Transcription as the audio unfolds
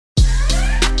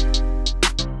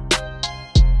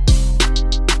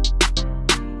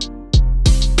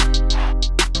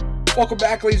Welcome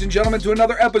back, ladies and gentlemen, to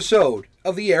another episode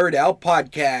of the Air It Out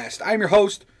Podcast. I'm your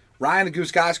host, Ryan the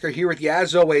Goose Gosker, here with you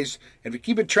as always. And if you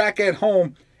keep it track at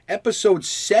home, episode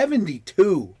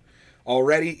 72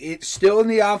 already. It's still in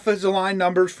the offensive line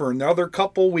numbers for another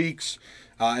couple weeks.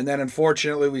 And then,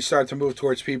 unfortunately, we start to move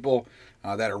towards people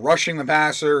that are rushing the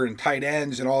passer and tight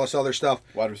ends and all this other stuff.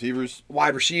 Wide receivers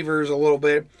A little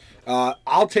bit.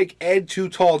 I'll take Ed Too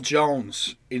Tall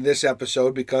Jones in this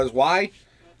episode because why?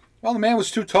 Well, the man was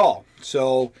too tall.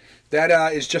 So that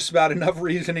is just about enough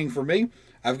reasoning for me.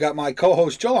 I've got my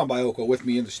co-host, Joel Ambayoko, with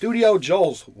me in the studio.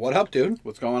 Joel's, what up, dude?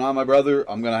 What's going on, my brother?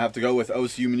 I'm going to have to go with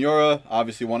OCU Manura.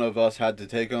 Obviously, one of us had to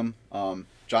take him.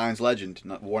 Giants legend,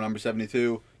 war number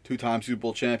 72, two-time Super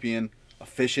Bowl champion,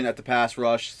 efficient at the pass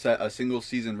rush, set a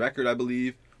single-season record, I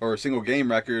believe, or a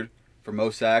single-game record for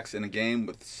most sacks in a game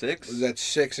with 6. Was that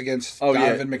 6 against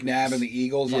Donovan McNabb and the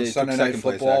Eagles on Sunday Night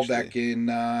Football back in...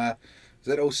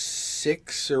 was that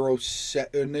 06 or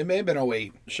 07? It may have been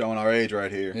 08. Showing our age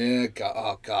right here. Yeah,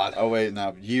 God. 08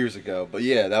 now, years ago. But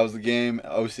yeah, that was the game.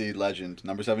 OC legend,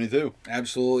 number 72.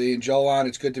 Absolutely. And Jolan,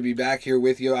 it's good to be back here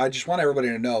with you. I just want everybody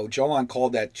to know, Jolan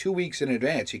called that 2 weeks in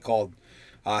advance. He called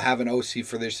having OC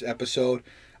for this episode.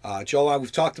 Jolan,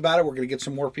 we've talked about it. We're going to get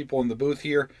some more people in the booth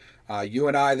here. You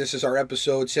and I, this is our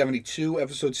episode 72.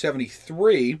 Episode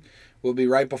 73 will be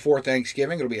right before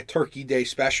Thanksgiving. It'll be a Turkey Day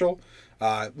special.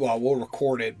 We'll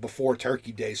record it before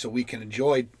Turkey Day so we can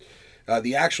enjoy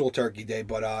the actual Turkey Day.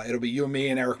 But it'll be you and me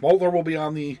and Eric Moltler will be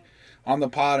on the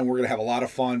pod, and we're going to have a lot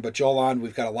of fun. But Jolan,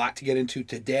 we've got a lot to get into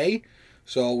today.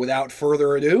 So without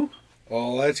further ado,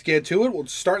 let's get to it. We'll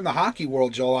start in the hockey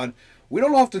world, Jolan. We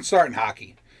don't often start in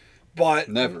hockey. But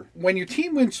never. When your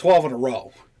team wins 12 in a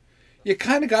row, you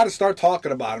kind of got to start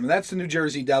talking about them. And that's the New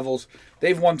Jersey Devils.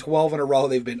 They've won 12 in a row.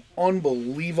 They've been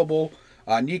unbelievable.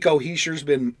 Nico Hischier's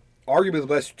been arguably the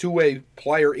best two-way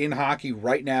player in hockey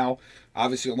right now.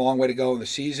 Obviously, a long way to go in the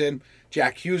season.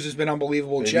 Jack Hughes has been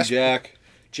unbelievable.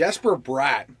 Jesper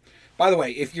Bratt. By the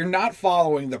way, if you're not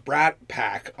following the Bratt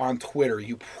Pack on Twitter,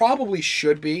 you probably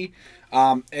should be.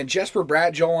 And Jesper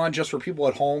Bratt, Jolan, just for people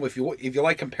at home, if you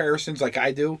like comparisons like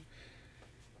I do,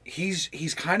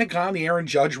 he's kind of gone the Aaron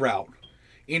Judge route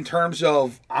in terms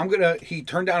of he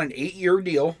turned down an 8-year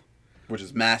deal. Which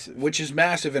is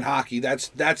massive in hockey. That's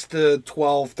the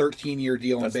 12, 13-year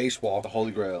deal in baseball. The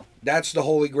Holy Grail. That's the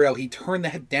Holy Grail. He turned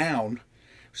that down,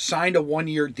 signed a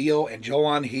 1-year deal, and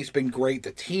Jolan, he's been great.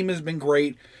 The team has been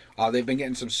great. They've been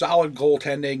getting some solid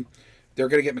goaltending. They're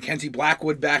going to get Mackenzie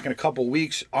Blackwood back in a couple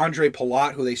weeks. Andre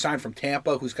Palat, who they signed from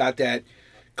Tampa, who's got that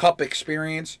cup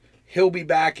experience, he'll be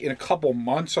back in a couple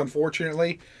months,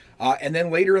 unfortunately. And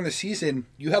then later in the season,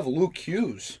 you have Luke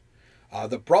Hughes.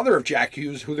 The brother of Jack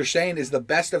Hughes, who they're saying is the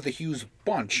best of the Hughes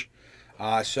bunch.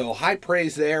 So high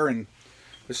praise there, and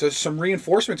there's some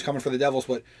reinforcements coming for the Devils,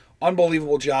 but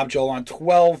unbelievable job, Joel, on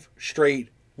 12 straight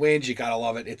wins. You gotta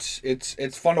love it.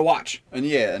 It's fun to watch. And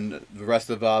the rest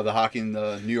of the hockey in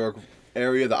the New York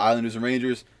area, the Islanders and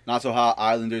Rangers, not so hot.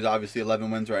 Islanders obviously 11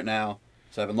 wins right now,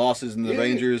 7 losses, and the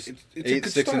Rangers it's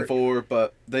 8-6-4.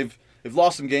 But they've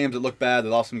lost some games that look bad. They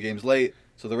lost some games late.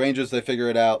 So the Rangers, they figure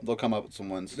it out. They'll come up with some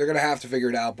wins. They're going to have to figure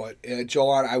it out. But,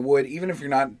 Joel, I would, even if you're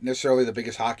not necessarily the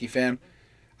biggest hockey fan,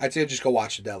 I'd say just go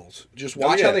watch the Devils. Just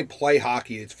watch how they play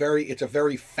hockey. It's a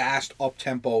very fast,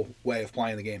 up-tempo way of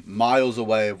playing the game. Miles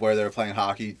away of where they were playing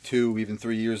hockey 2, even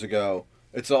 3 years ago.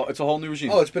 It's a whole new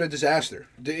regime. Oh, it's been a disaster.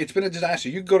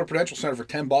 You could go to Prudential Center for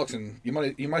 $10 and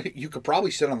you could probably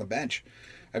sit on the bench.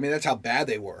 I mean, that's how bad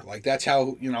they were. Like, that's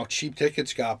how, cheap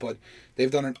tickets got. But they've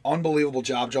done an unbelievable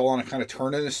job, Joel, on kind of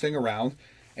turning this thing around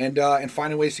and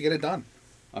finding ways to get it done.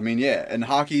 I mean, and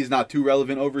hockey is not too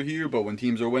relevant over here, but when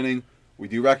teams are winning, we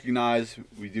do recognize,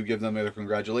 we do give them their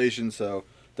congratulations. So,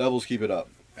 Devils, keep it up.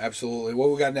 Absolutely.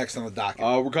 What we got next on the docket?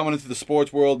 We're coming into the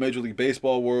sports world, Major League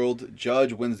Baseball world.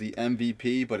 Judge wins the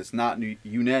MVP, but it's not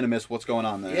unanimous. What's going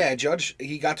on there? Yeah, Judge,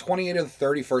 he got 28 of the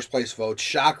 30 first-place votes.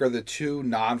 Shocker, the 2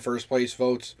 non-first-place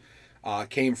votes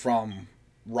came from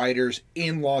writers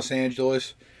in Los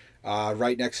Angeles,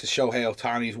 right next to Shohei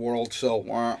Ohtani's world. So,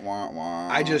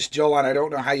 Jolan, I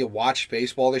don't know how you watched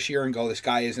baseball this year and go, this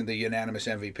guy isn't the unanimous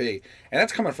MVP. And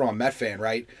that's coming from a Met fan,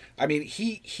 right? I mean,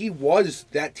 he was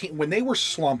that team. When they were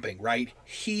slumping, right,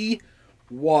 he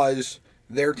was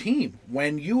their team.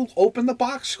 When you open the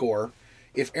box score,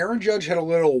 if Aaron Judge had a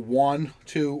little 1,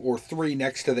 2, or 3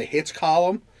 next to the hits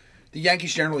column, the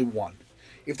Yankees generally won.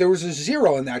 If there was a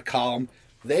 0 in that column,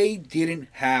 they didn't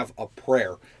have a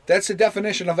prayer. That's the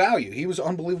definition of value. He was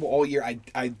unbelievable all year.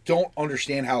 I don't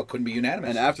understand how it couldn't be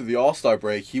unanimous. And after the All-Star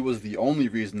break, he was the only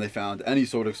reason they found any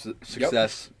sort of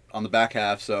success on the back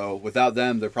half. So without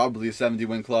them, they're probably a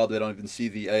 70-win club. They don't even see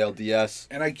the ALDS.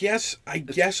 And I guess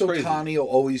crazy. Ohtani will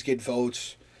always get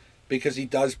votes because he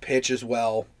does pitch as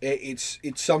well. It's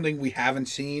something we haven't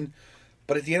seen,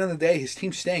 but at the end of the day, his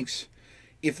team stinks.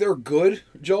 If they're good,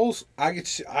 Joel's, I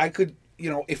could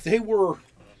if they were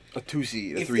A 2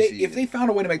 seed, a 3 seed. if they found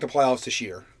a way to make the playoffs this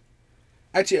year,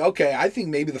 I'd say okay. I think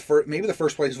maybe the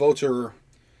first place votes are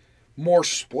more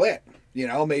split.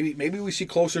 Maybe we see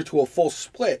closer to a full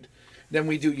split than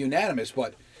we do unanimous.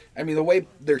 But I mean, the way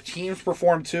their teams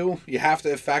perform too, you have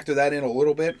to factor that in a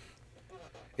little bit.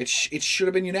 It should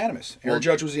have been unanimous. Aaron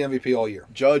Judge was the MVP all year.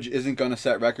 Judge isn't going to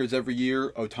set records every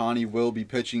year. Ohtani will be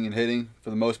pitching and hitting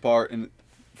for the most part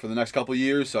for the next couple of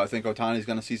years. So I think Ohtani's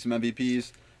going to see some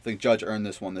MVPs. I think Judge earned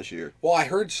this one this year. Well, I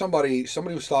heard somebody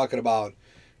was talking about,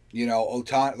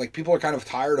 Ohtani. Like people are kind of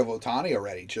tired of Ohtani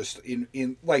already. Just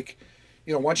in like,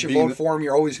 once you vote for him,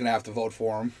 you're always going to have to vote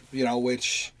for him.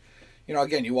 Which,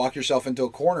 again, you walk yourself into a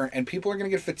corner, and people are going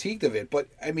to get fatigued of it. But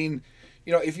I mean,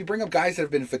 if you bring up guys that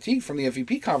have been fatigued from the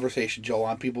MVP conversation,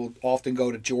 Joel, people often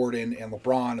go to Jordan and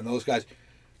LeBron and those guys.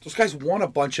 Those guys won a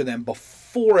bunch of them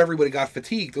before everybody got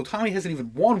fatigued. Ohtani hasn't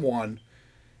even won one,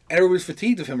 and everybody's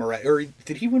fatigued of him already. Or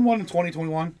did he win one in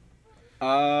 2021? He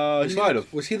might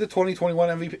have. Was he the 2021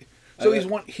 MVP? So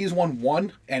he's won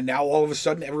one, and now all of a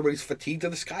sudden everybody's fatigued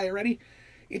of this guy already?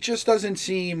 It just doesn't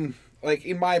seem, like,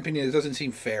 in my opinion, it doesn't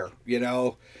seem fair,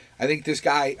 I think this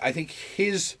guy,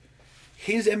 his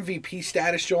MVP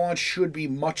status, Joel, should be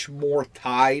much more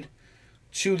tied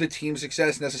to the team's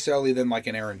success necessarily than like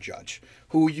an Aaron Judge,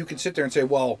 who you can sit there and say,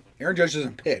 well, Aaron Judge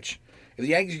doesn't pitch. If the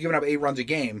Yankees are giving up 8 runs a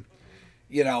game,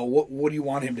 what do you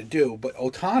want him to do? But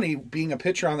Ohtani, being a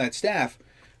pitcher on that staff,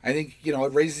 I think,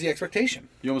 it raises the expectation.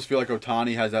 You almost feel like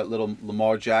Ohtani has that little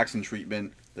Lamar Jackson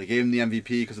treatment. They gave him the MVP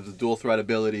because of the dual threat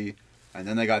ability, and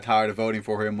then they got tired of voting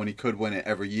for him when he could win it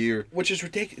every year. Which is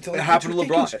ridiculous. It happened to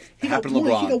LeBron. He got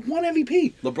one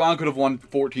MVP. LeBron could have won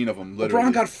 14 of them, literally.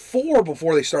 LeBron got 4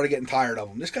 before they started getting tired of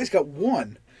him. This guy's got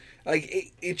 1.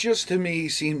 Like, it just, to me,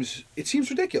 seems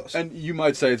ridiculous. And you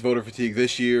might say it's voter fatigue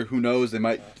this year. Who knows? They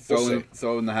might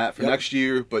throw in the hat for next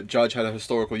year. But Judge had a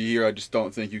historical year. I just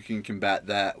don't think you can combat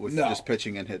that with just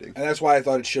pitching and hitting. And that's why I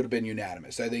thought it should have been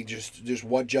unanimous. I think just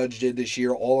what Judge did this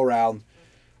year all around,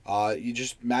 you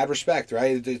just mad respect,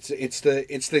 right? It's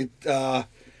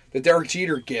the Derek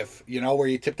Jeter gif, where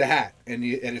you tip the hat and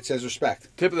it says respect.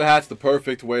 Tip of the hat's the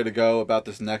perfect way to go about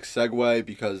this next segue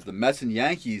because the Mets and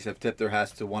Yankees have tipped their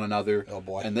hats to one another. Oh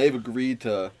boy! And they've agreed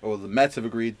the Mets have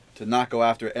agreed to not go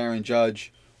after Aaron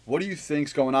Judge. What do you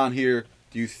think's going on here?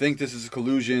 Do you think this is a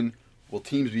collusion? Will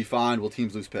teams be fined? Will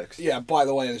teams lose picks? Yeah. By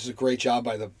the way, this is a great job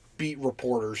by the beat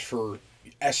reporters for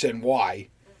SNY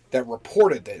that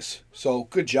reported this. So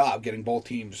good job getting both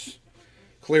teams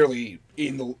clearly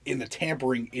in the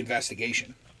tampering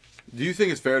investigation. Do you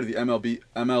think it's fair to the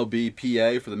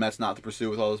MLBPA for the Mets not to pursue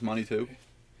with all this money too?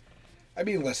 I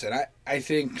mean, listen, I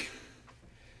think,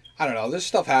 I don't know, this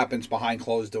stuff happens behind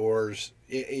closed doors.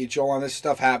 Joel, this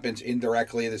stuff happens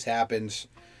indirectly. This happens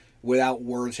without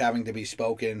words having to be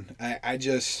spoken. I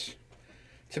just,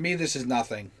 to me, this is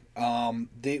nothing.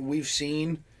 We've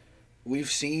seen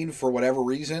for whatever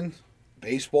reason,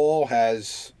 baseball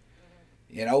has,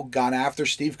 gone after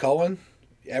Steve Cohen.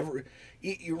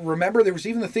 You remember there was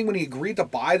even the thing when he agreed to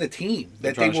buy the team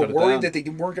that they were worried that they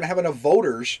weren't going to have enough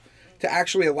voters to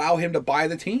actually allow him to buy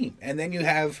the team. And then you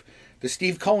have the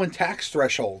Steve Cohen tax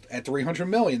threshold at $300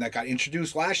 million that got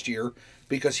introduced last year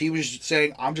because he was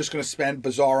saying, I'm just going to spend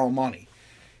bizarro money.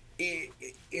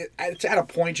 It's at a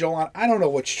point, Joel, I don't know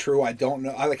what's true. I don't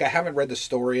know. I haven't read the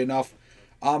story enough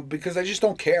because I just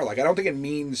don't care. I don't think it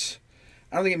means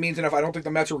enough. I don't think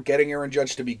the Mets were getting Aaron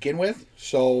Judge to begin with.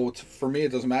 So for me,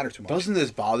 it doesn't matter too much. Doesn't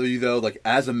this bother you though?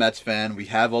 As a Mets fan, we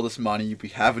have all this money. We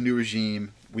have a new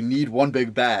regime. We need one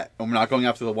big bat, and we're not going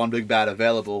after the one big bat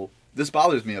available. This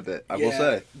bothers me a bit, I will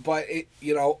say. But,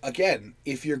 again,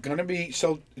 if you're going to be...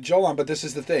 So, Joel, but this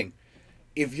is the thing.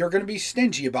 If you're going to be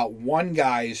stingy about one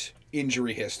guy's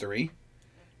injury history,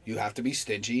 you have to be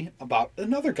stingy about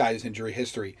another guy's injury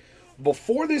history.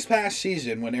 Before this past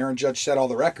season, when Aaron Judge set all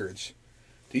the records,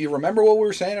 do you remember what we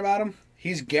were saying about him?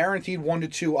 He's guaranteed 1 to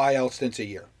 2 IL stints a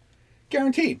year.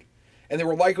 Guaranteed. And they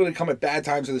were likely to come at bad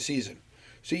times of the season.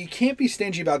 So you can't be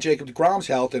stingy about Jacob deGrom's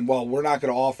health and, well, we're not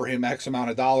going to offer him X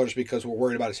amount of dollars because we're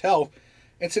worried about his health,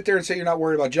 and sit there and say you're not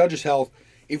worried about Judge's health.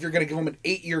 If you're going to give him an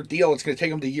 8-year deal, it's going to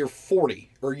take him to year 40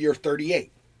 or year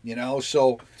 38,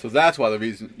 So that's why the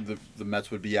reason the Mets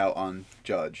would be out on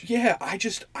Judge. Yeah, I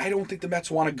don't think the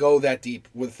Mets want to go that deep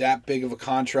with that big of a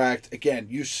contract. Again,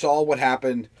 you saw what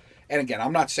happened, And again,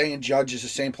 I'm not saying Judge is the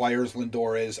same player as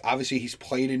Lindor is. Obviously, he's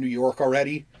played in New York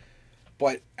already.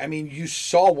 But, I mean, you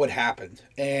saw what happened.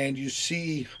 And you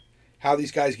see how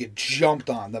these guys get jumped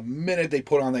on the minute they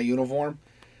put on that uniform.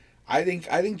 I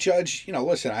think Judge,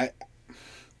 listen,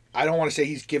 I don't want to say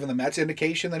he's given the Mets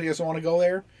indication that he doesn't want to go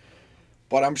there.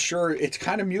 But I'm sure it's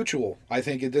kind of mutual, I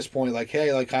think, at this point. Like, hey,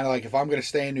 kind of like if I'm going to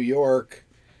stay in New York,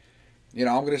 I'm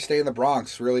going to stay in the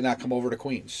Bronx, really not come over to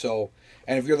Queens. So,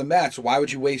 and if you're the Mets, why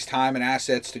would you waste time and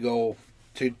assets to go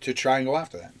to try and go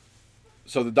after that?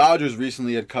 So the Dodgers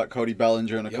recently had cut Cody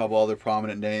Bellinger and a couple other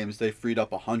prominent names. They freed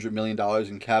up $100 million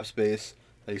in cap space.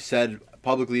 They said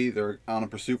publicly they're on a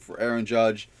pursuit for Aaron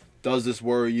Judge. Does this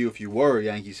worry you if you were a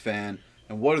Yankees fan?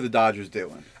 And what are the Dodgers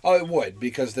doing? Oh, it would,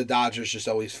 because the Dodgers just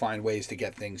always find ways to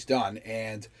get things done.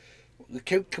 And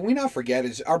can we not forget,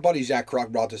 is our buddy Zach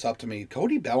Kruk brought this up to me,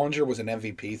 Cody Bellinger was an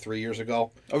MVP 3 years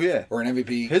ago. Oh, yeah. Or an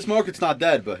MVP. His market's not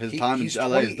dead, but his time in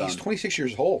LA is done. He's 26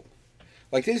 years old.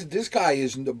 Like, this guy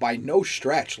is by no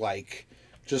stretch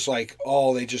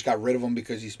oh, they just got rid of him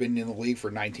because he's been in the league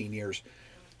for 19 years.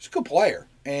 He's a good player.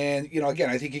 And, again,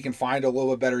 I think he can find a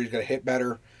little bit better. He's going to hit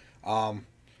better.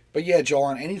 But, yeah,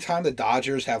 Joel, anytime the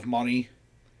Dodgers have money,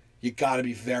 you got to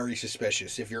be very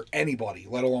suspicious if you're anybody,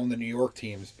 let alone the New York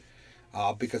teams,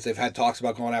 because they've had talks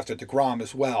about going after DeGrom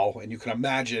as well. And you can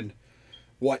imagine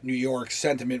what New York's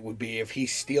sentiment would be if he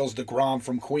steals DeGrom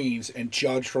from Queens and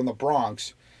Judge from the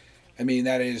Bronx. I mean,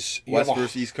 that is... West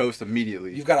versus East Coast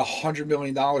immediately. You've got $100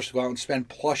 million to go out and spend,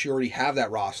 plus you already have that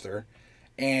roster.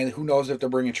 And who knows if they're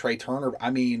bringing Trey Turner.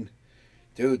 I mean,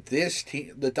 dude, this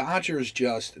team, the Dodgers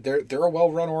they're a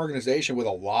well-run organization with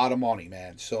a lot of money,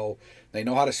 man. So they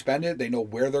know how to spend it. They know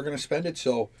where they're going to spend it.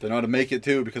 So they know how to make it,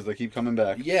 too, because they keep coming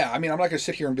back. Yeah, I mean, I'm not going to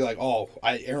sit here and be like,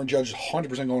 Aaron Judge is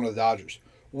 100% going to the Dodgers.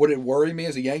 Would it worry me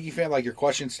as a Yankee fan, like your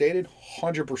question stated?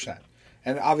 100%.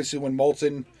 And obviously when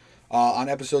Moulton... on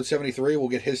episode 73, we'll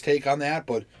get his take on that.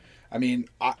 But, I mean,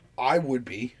 I would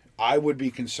be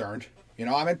concerned.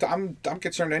 I'm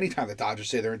concerned anytime the Dodgers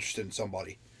say they're interested in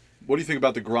somebody. What do you think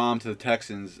about the DeGrom to the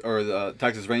Texans, or the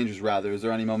Texas Rangers, rather? Is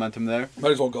there any momentum there?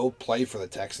 Might as well go play for the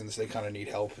Texans. They kind of need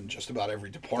help in just about every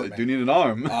department. They do need an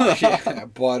arm. Yeah,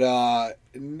 but,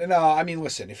 no, I mean,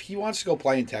 listen, if he wants to go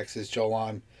play in Texas,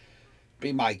 Jolan,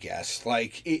 be my guest.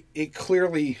 Like, it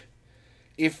clearly...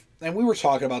 And we were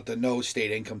talking about the no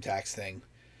state income tax thing.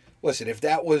 Listen, if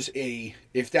that was a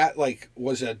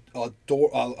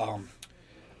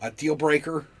deal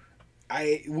breaker,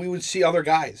 we would see other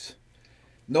guys.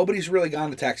 Nobody's really gone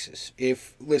to Texas.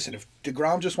 If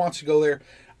DeGrom just wants to go there,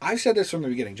 I've said this from the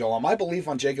beginning, Joel. My belief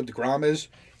on Jacob DeGrom is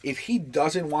if he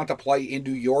doesn't want to play in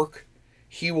New York,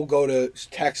 he will go to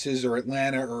Texas or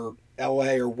Atlanta or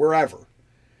LA or wherever.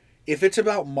 If it's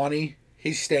about money,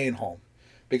 he's staying home.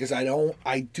 Because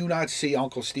I do not see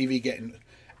Uncle Stevie getting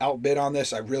outbid on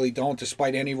this. I really don't,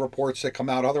 despite any reports that come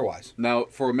out otherwise. Now,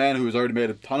 for a man who has already made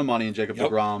a ton of money in Jacob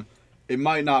DeGrom, it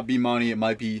might not be money. It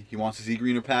might be he wants to see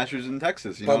greener pastures in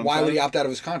Texas. But why would he opt out of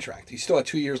his contract? He still had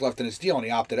 2 years left in his deal, and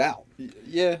he opted out.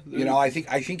 Yeah. I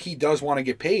think he does want to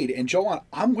get paid. And Joel,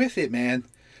 I'm with it, man.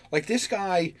 Like this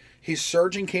guy, his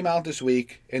surgeon came out this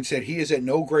week and said he is at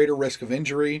no greater risk of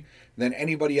injury than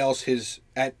anybody else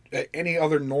at any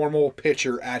other normal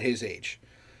pitcher at his age,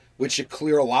 which should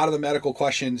clear a lot of the medical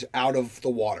questions out of the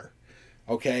water.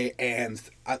 Okay, and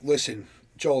listen,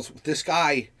 Joel, this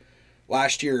guy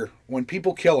last year, when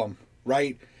people kill him,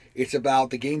 right? It's about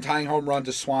the game-tying home run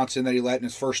to Swanson that he let in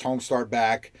his first home start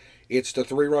back. It's the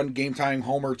 3-run game-tying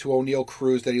homer to O'Neill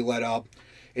Cruz that he let up.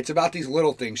 It's about these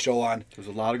little things, Jolan. There's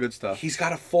a lot of good stuff. He's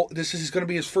got this is going to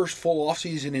be his first full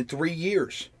offseason in 3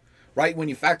 years, right? When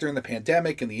you factor in the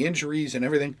pandemic and the injuries and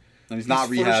everything. And he's not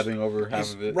rehabbing over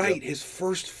half of it. Right, his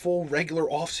first full regular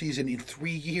offseason in 3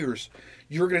 years.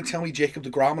 You're going to tell me Jacob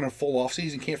DeGrom in a full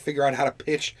offseason can't figure out how to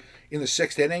pitch in the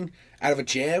 6th inning out of a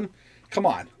jam? Come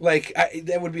on.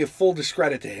 That would be a full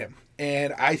discredit to him.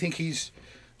 And I think he's...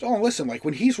 listen,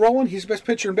 when he's rolling, he's the best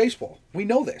pitcher in baseball. We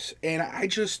know this. And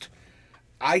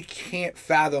I can't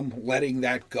fathom letting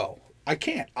that go. I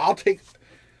can't. I'll take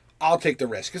the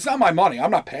risk. It's not my money.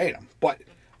 I'm not paying him, but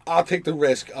I'll take the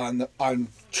risk on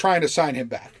trying to sign him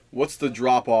back. What's the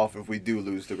drop off if we do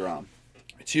lose DeGrom?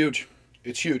 It's huge.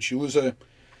 It's huge. You lose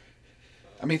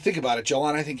think about it, Joel.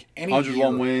 I think any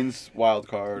 101 wins, wild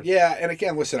card. Yeah, and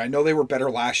again, listen, I know they were better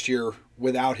last year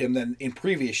without him than in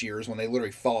previous years when they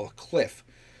literally fell off a cliff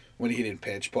when he didn't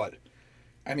pitch. But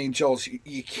Joel,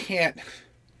 you can't.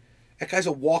 That guy's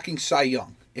a walking Cy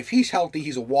Young. If he's healthy,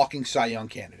 he's a walking Cy Young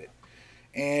candidate.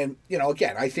 And,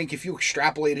 again, I think if you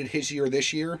extrapolated his year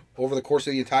this year over the course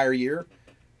of the entire year,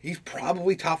 he's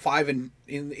probably top 5 in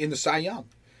the Cy Young.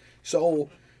 So,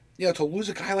 to lose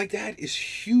a guy like that is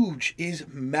huge, is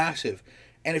massive.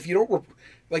 And if you don't,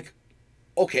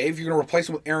 okay, if you're going to replace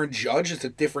him with Aaron Judge, it's a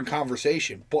different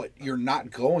conversation. But you're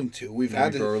not going to. We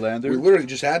literally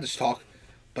just had this talk.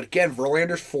 But again,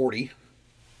 Verlander's 40.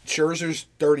 Scherzer's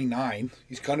 39.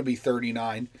 He's going to be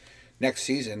 39 next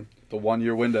season. The 1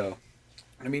 year window.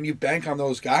 I mean, you bank on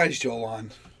those guys,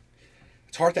 Jolan.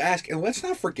 It's hard to ask. And let's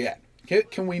not forget.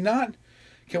 Can we not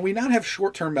have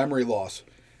short-term memory loss?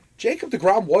 Jacob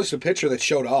deGrom was the pitcher that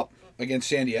showed up against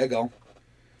San Diego.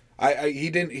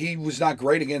 He was not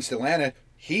great against Atlanta.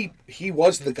 He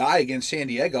was the guy against San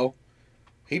Diego.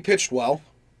 He pitched well.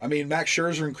 I mean, Max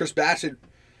Scherzer and Chris Bassett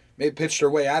maybe pitched their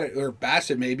way out of, or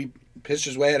Bassett maybe pitched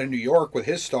his way out of New York with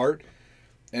his start,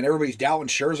 and everybody's doubting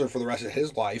Scherzer for the rest of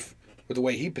his life with the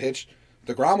way he pitched.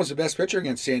 DeGrom was the best pitcher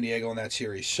against San Diego in that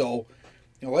series. So,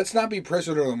 let's not be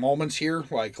prisoner of the moments here.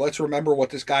 Let's remember what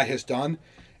this guy has done.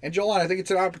 And Joel, I think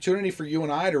it's an opportunity for you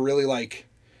and I to really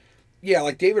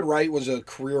David Wright was a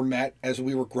career Met as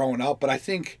we were growing up, but I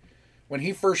think when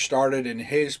he first started in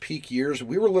his peak years,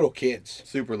 we were little kids.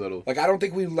 Super little. I don't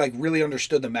think we really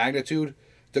understood the magnitude.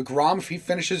 DeGrom, if he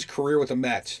finishes his career with the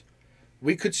Mets,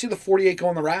 we could see the 48 go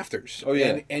in the rafters. Oh,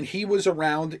 yeah. And he was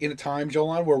around in a time,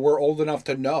 Joel, where we're old enough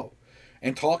to know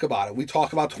and talk about it. We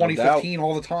talk about 2015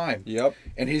 all the time. Yep.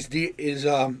 And his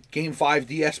Game 5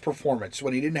 DS performance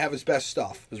when he didn't have his best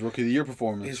stuff. His Rookie of the Year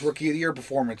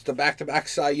performance. The back-to-back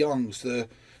Cy Youngs. What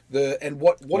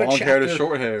Long a chapter. hair to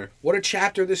short hair. What a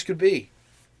chapter this could be,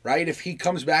 right? If he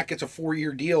comes back, gets a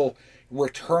 4-year deal,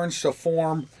 returns to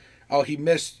form. Oh, he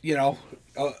missed,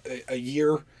 a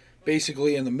year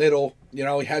basically in the middle. He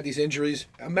had these injuries.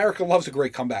 America loves a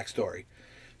great comeback story.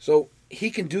 So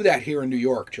he can do that here in New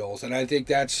York, Jules, and I think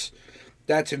that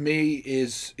to me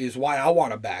is why I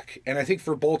want him back. And I think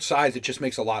for both sides, it just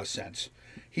makes a lot of sense.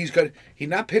 He's good. He's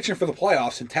not pitching for the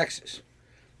playoffs in Texas.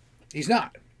 He's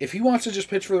not. If he wants to just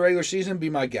pitch for the regular season, be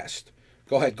my guest.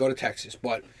 Go ahead, go to Texas.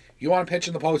 But you want to pitch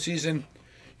in the postseason,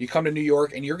 you come to New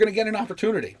York, and you're going to get an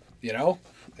opportunity,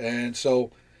 And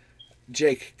so,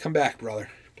 Jake, come back, brother,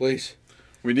 please.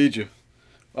 We need you.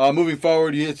 Moving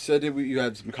forward, you had said you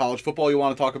had some college football you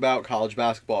want to talk about, college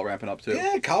basketball ramping up too.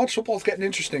 Yeah, college football's getting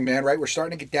interesting, man, right? We're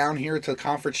starting to get down here to the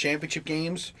conference championship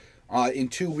games in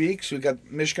 2 weeks. We've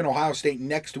got Michigan, Ohio State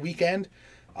next weekend.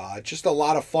 Just a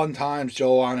lot of fun times,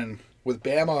 Joel, and with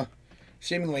Bama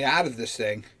seemingly out of this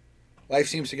thing, life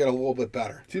seems to get a little bit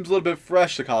better. Seems a little bit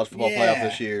fresh, the college football playoff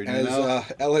this year. As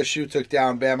LSU took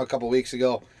down Bama a couple weeks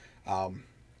ago.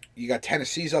 You got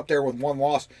Tennessee's up there with one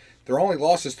loss. Their only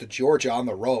loss is to Georgia on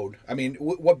the road. I mean,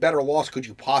 what better loss could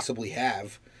you possibly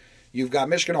have? You've got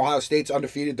Michigan, Ohio State's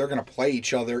undefeated. They're going to play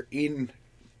each other in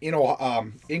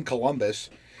Columbus.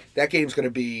 That game's going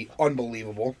to be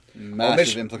unbelievable.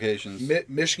 Massive implications.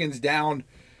 Michigan's down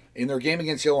in their game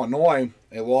against Illinois.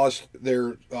 They lost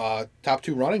their top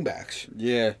 2 running backs.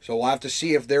 Yeah. So we'll have to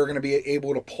see if they're going to be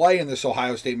able to play in this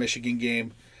Ohio State-Michigan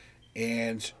game.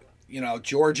 And,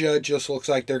 Georgia just looks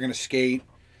like they're going to skate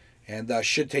and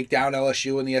should take down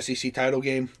LSU in the SEC title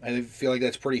game. I feel like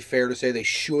that's pretty fair to say they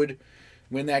should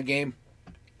win that game.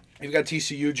 You've got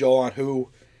TCU, Joel, who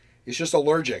is just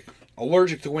allergic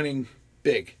to winning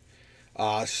big.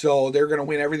 So they're going to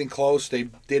win everything close. They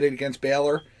did it against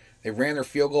Baylor. They ran their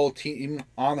field goal team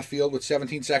on the field with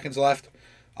 17 seconds left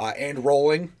and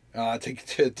rolling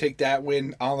to take that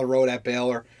win on the road at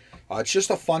Baylor. It's just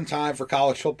a fun time for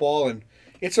college football, and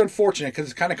it's unfortunate because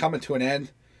it's kind of coming to an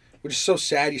end, which is so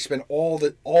sad. You spend all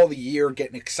the year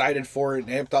getting excited for it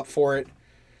and amped up for it,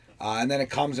 and then it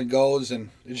comes and goes, and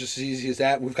it's just as easy as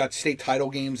that. We've got state title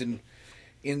games in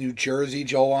New Jersey,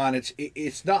 Joel.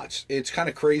 It's nuts. It's kind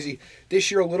of crazy.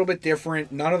 This year a little bit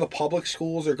different. None of the public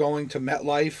schools are going to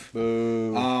MetLife.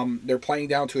 Boo. They're playing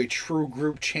down to a true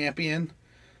group champion,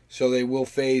 so they will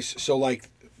face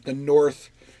the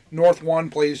North 1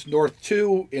 plays North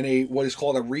 2 in what is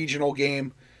called a regional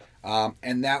game,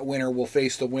 and that winner will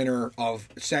face the winner of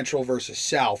Central versus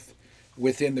South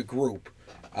within the group,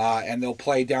 and they'll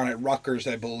play down at Rutgers,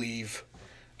 I believe.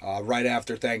 Right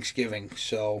after Thanksgiving.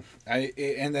 So,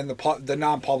 and then the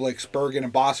non-publics, Bergen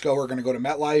and Bosco, are going to go to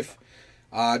MetLife.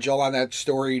 Joel, on that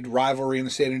storied rivalry in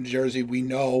the state of New Jersey, we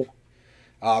know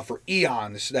for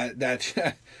eons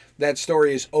that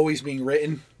story is always being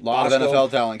written. A lot of NFL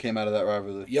talent came out of that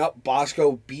rivalry. Yep,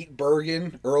 Bosco beat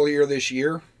Bergen earlier this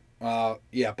year.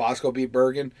 Bosco beat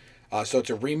Bergen. So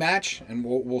it's a rematch, and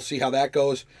we'll see how that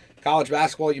goes. College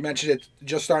basketball, you mentioned it,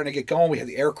 just starting to get going. We had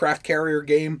the aircraft carrier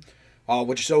game,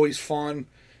 which is always fun.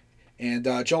 And,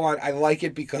 Joel, I like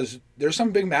it because there's some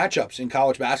big matchups in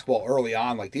college basketball early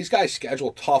on. Like, these guys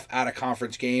schedule tough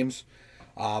out-of-conference games.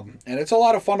 And it's a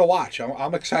lot of fun to watch.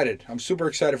 I'm excited. I'm super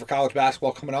excited for college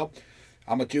basketball coming up.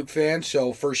 I'm a Duke fan,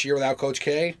 so first year without Coach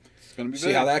K. It's gonna be See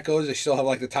big. how that goes. They still have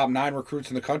like the top 9 recruits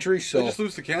in the country. They So just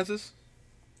lose to Kansas.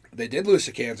 they did lose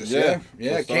to Kansas. Yeah. So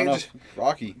starting Kansas. off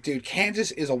rocky. Dude,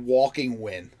 Kansas is a walking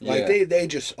win. Like Yeah. they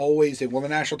just always they won the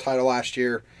national title last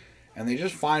year, and they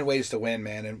just find ways to win,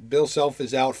 man. And Bill Self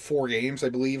is out 4 games, I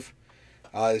believe,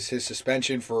 is his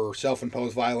suspension for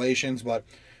self-imposed violations. But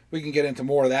we can get into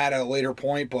more of that at a later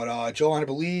point. But Joel, I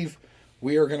believe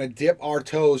we are going to dip our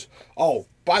toes. Oh,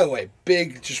 by the way,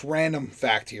 big just random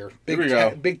fact here. Big Here we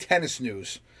go. big tennis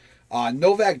news.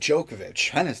 Novak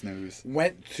Djokovic Tennis news.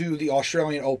 went to the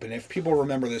Australian Open. If people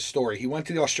remember this story, he went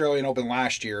to the Australian Open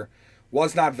last year,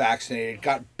 was not vaccinated,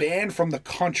 got banned from the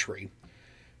country.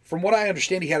 From what I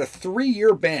understand, he had a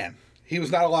 3-year ban. He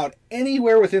was not allowed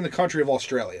anywhere within the country of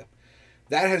Australia.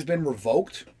 That has been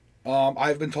revoked,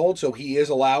 I've been told, so he is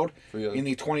allowed Really? in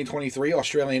the 2023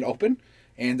 Australian Open,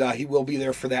 and he will be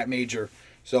there for that major.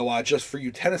 So just for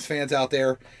you tennis fans out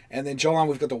there. And then, Joel,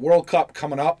 we've got the World Cup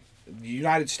coming up. The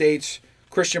United States,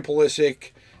 Christian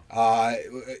Pulisic.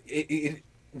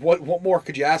 What more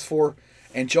could you ask for?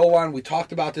 And Joel, we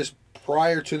talked about this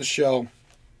prior to the show.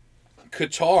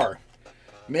 Qatar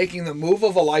making the move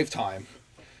of a lifetime.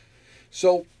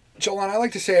 So, Joel, I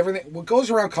like to say everything. What goes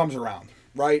around comes around,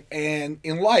 right? And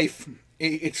in life,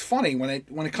 it's funny when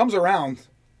it comes around.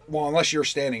 Well, unless you're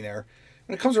standing there,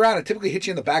 when it comes around, it typically hits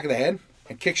you in the back of the head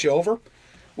and kicks you over.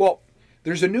 Well,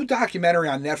 there's a new documentary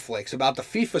on Netflix about the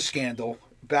FIFA scandal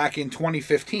back in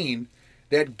 2015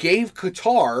 that gave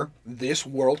Qatar this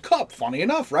World Cup. Funny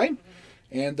enough, right?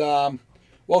 And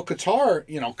well,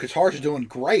 Qatar's doing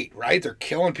great, right? They're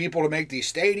killing people to make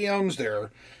these stadiums.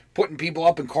 They're putting people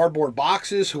up in cardboard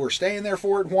boxes who are staying there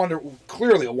for it.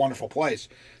 Clearly a wonderful place.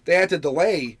 They had to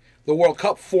delay the World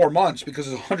Cup 4 months because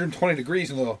it's 120 degrees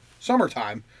in the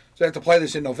summertime. So they have to play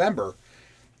this in November.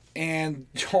 And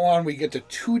John, we get to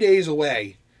 2 days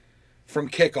away from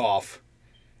kickoff,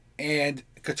 and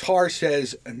Qatar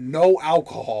says no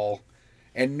alcohol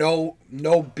and no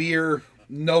beer,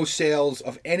 no sales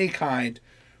of any kind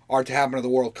are to happen to the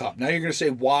World Cup. Now you're going to say,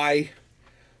 why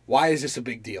is this a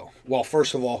big deal? Well,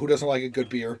 first of all, who doesn't like a good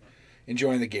beer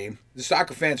enjoying the game? The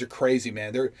soccer fans are crazy,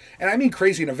 man. And I mean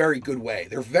crazy in a very good way.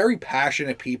 They're very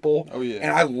passionate people. Oh, yeah.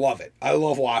 And I love it. I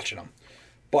love watching them.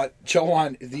 But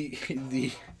Johan,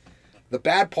 the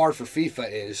bad part for FIFA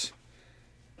is,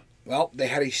 well, they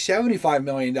had a $75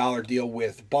 million deal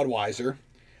with Budweiser.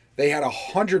 They had a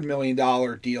 $100 million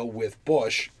deal with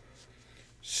Busch.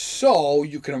 So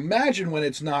you can imagine when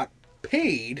it's not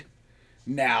paid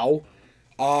now,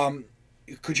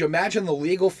 could you imagine the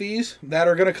legal fees that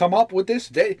are going to come up with this?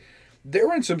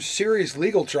 They're in some serious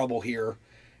legal trouble here.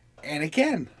 And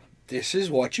again, this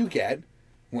is what you get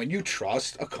when you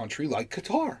trust a country like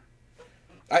Qatar.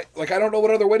 I don't know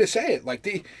what other way to say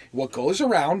it. What goes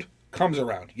around comes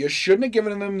around. You shouldn't have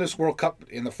given them this World Cup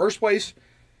in the first place,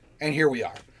 and here we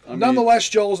are. Nonetheless,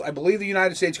 Joels, I believe the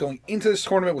United States going into this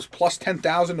tournament was plus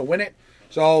 10,000 to win it.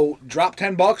 So drop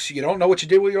 $10. You don't know what you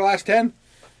did with your last 10,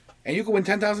 and you can win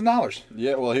 $10,000.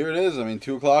 Yeah, well, here it is. I mean,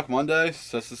 2 o'clock Monday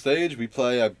sets the stage. We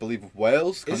play, I believe,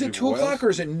 Wales. Is it country 2 of Wales. o'clock or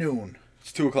is it noon?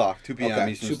 It's 2 o'clock, 2 p.m.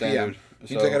 Okay, Eastern 2 p.m. Standard.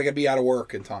 Means I got to be out of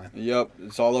work in time. Yep,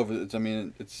 it's all over.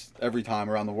 It's every time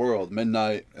around the world.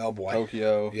 Midnight, Oh, boy.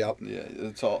 Tokyo. Yep. Yeah,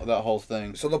 it's all that whole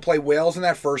thing. So they'll play Wales in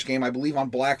that first game. I believe on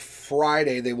Black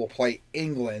Friday they will play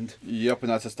England. Yep,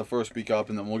 and that's just the first week up,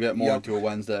 and then we'll get more Yep. into a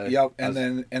Wednesday. Yep, and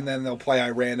then they'll play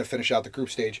Iran to finish out the group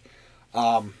stage.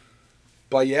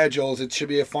 But yeah, Jules, it should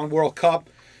be a fun World Cup.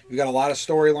 We've got a lot of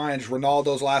storylines.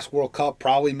 Ronaldo's last World Cup,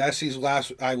 probably Messi's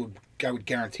last. I would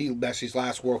guarantee Messi's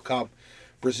last World Cup.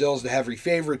 Brazil's the heavy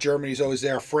favorite. Germany's always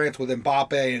there. France with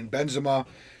Mbappe and Benzema.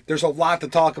 There's a lot to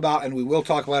talk about, and we will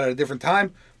talk about it at a different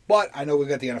time. But I know we've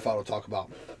got the NFL to talk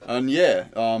about. And yeah,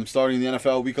 starting the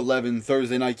NFL Week 11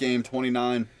 Thursday night game,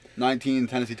 29-19.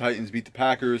 Tennessee Titans beat the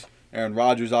Packers. Aaron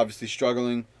Rodgers obviously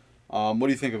struggling. What do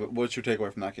you think of it? What's your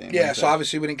takeaway from that game? Yeah, so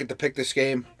obviously we didn't get to pick this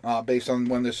game based on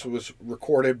when this was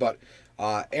recorded, but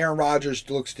Aaron Rodgers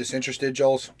looks disinterested,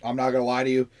 Jules. I'm not going to lie to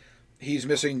you. He's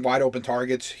missing wide open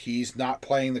targets. He's not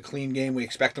playing the clean game we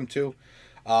expect him to.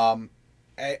 And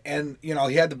he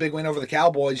had the big win over the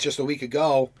Cowboys just a week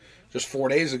ago, just 4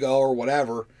 days ago or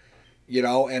whatever,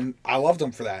 and I loved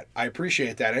him for that. I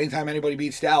appreciate that. Anytime anybody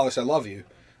beats Dallas, I love you.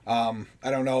 I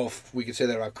don't know if we could say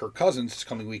that about Kirk Cousins this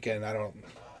coming weekend.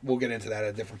 We'll get into that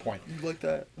at a different point. You like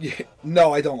that? Yeah,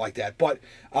 no, I don't like that. But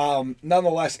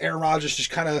nonetheless, Aaron Rodgers just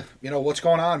kind of, what's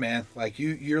going on, man? Like,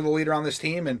 you're the leader on this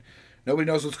team, and nobody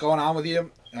knows what's going on with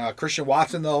you. Christian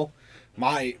Watson, though,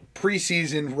 my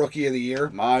preseason rookie of the year,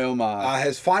 My oh my.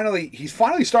 he's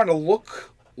finally starting to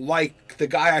look like the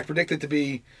guy I predicted to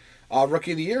be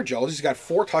rookie of the year. Joe, he's got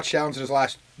 5 touchdowns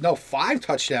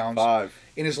 5.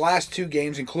 in his last 2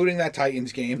 games, including that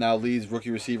Titans game. Now leads rookie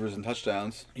receivers in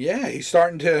touchdowns. Yeah, he's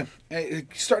starting to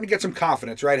get some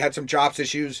confidence. Right, had some drops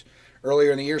issues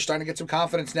earlier in the year, starting to get some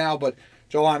confidence now. But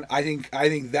Jolan, I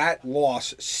think that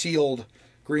loss sealed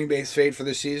Green Bay's fate for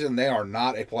this season. They are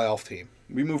not a playoff team.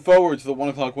 We move forward to the 1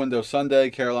 o'clock window Sunday.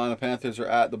 Carolina Panthers are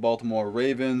at the Baltimore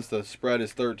Ravens. The spread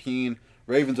is 13.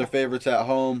 Ravens are favorites at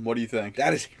home. What do you think?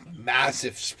 That is a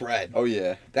massive spread. Oh,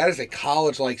 yeah. That is a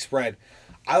college-like spread.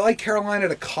 I like Carolina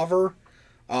to cover,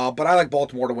 but I like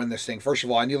Baltimore to win this thing. First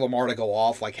of all, I need Lamar to go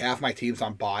off. Like, half my team's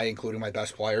on bye, including my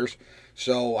best players.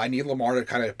 So I need Lamar to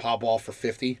kind of pop off for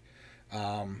 50.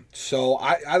 So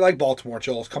I like Baltimore,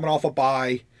 Joel. Coming off a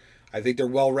bye. I think they're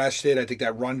well rested. I think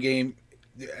that run game,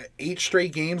 8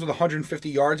 straight games with 150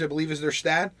 yards, I believe, is their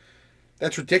stat.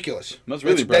 That's ridiculous. That's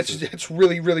really impressive. That's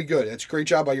really, really good. That's a great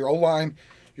job by your O-line,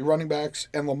 your running backs,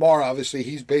 and Lamar, obviously,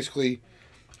 he's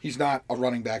not a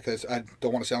running back. I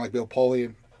don't want to sound like Bill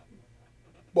Polian,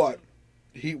 but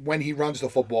when he runs the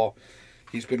football,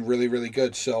 he's been really, really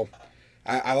good. So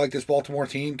I like this Baltimore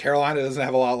team. Carolina doesn't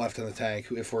have a lot left in the tank,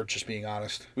 if we're just being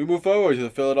honest. We move forward to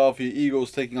the Philadelphia Eagles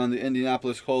taking on the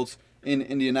Indianapolis Colts in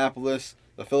Indianapolis.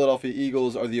 The Philadelphia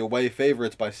Eagles are the away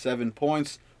favorites by 7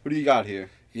 points. Who do you got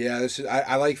here? Yeah,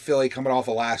 I like Philly coming off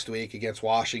of last week against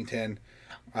Washington.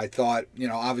 I thought,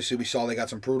 obviously we saw they got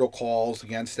some brutal calls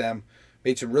against them.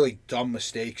 Made some really dumb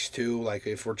mistakes, too. Like,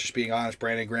 if we're just being honest,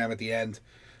 Brandon Graham at the end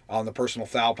on the personal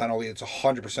foul penalty. It's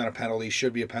 100% a penalty.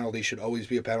 Should be a penalty. Should always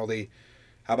be a penalty.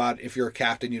 How about if you're a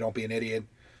captain, you don't be an idiot?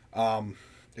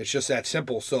 It's just that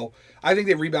simple. So I think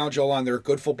they rebound Jolan. They're a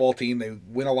good football team. They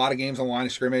win a lot of games on the line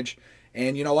of scrimmage.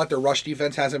 And you know what? Their rush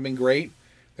defense hasn't been great.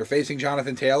 They're facing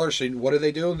Jonathan Taylor. So what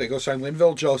do? They go sign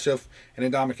Linville Joseph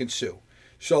and Ndamukong Suh.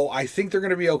 So I think they're going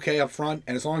to be okay up front.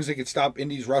 And as long as they can stop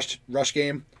Indy's rush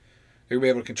game, they're going to be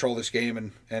able to control this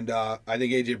game. And I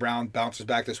think A.J. Brown bounces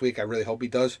back this week. I really hope he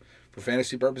does for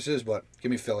fantasy purposes. But give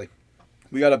me Philly.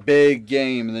 We got a big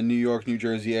game in the New York, New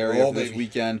Jersey area Oh, this baby.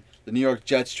 weekend. The New York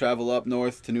Jets travel up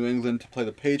north to New England to play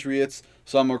the Patriots.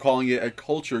 Some are calling it a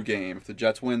culture game. If the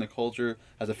Jets win, the culture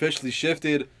has officially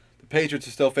shifted. The Patriots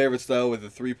are still favorites, though, with a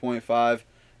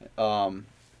 3.5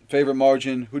 favorite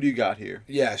margin. Who do you got here?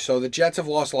 Yeah, so the Jets have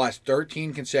lost the last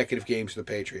 13 consecutive games to the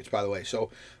Patriots, by the way. So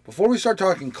before we start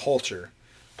talking culture,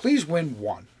 please win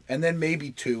 1, and then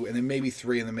maybe 2, and then maybe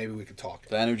 3, and then maybe we could talk.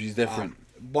 The energy's different.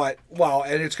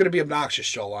 And it's going to be obnoxious,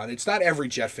 Jolan. It's not every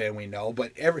Jet fan we know,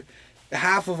 but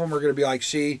half of them are going to be like,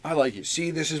 see, I like it. See,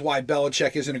 this is why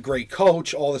Belichick isn't a great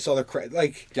coach, all this other crap.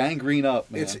 Like, Gangrene up,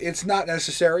 man. it's not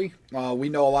necessary. We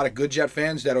know a lot of good Jet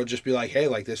fans that'll just be like, hey,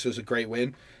 like, this is a great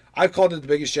win. I've called it the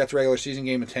biggest Jets regular season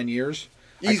game in 10 years.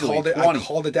 Easily, I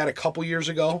called it that a couple years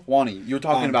ago. 20. You're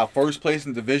talking about first place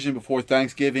in the division before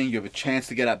Thanksgiving. You have a chance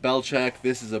to get at Belichick.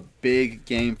 This is a big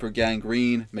game for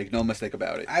Gangrene. Make no mistake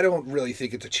about it. I don't really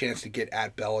think it's a chance to get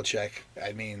at Belichick.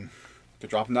 I mean, To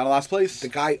drop him down to last place. the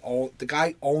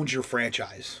guy owns your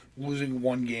franchise. Losing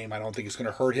 1 game, I don't think it's going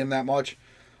to hurt him that much.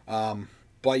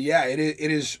 But yeah, it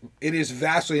is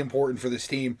vastly important for this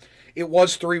team. It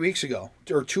was 3 weeks ago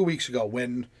or 2 weeks ago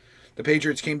when the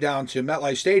Patriots came down to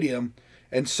MetLife Stadium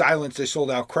and silenced a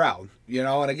sold-out crowd.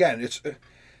 And again,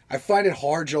 I find it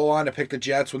hard, Jolan, to pick the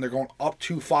Jets when they're going up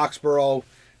to Foxborough.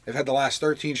 They've had the last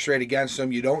 13 straight against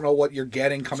them. You don't know what you're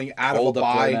getting coming out of a Hold up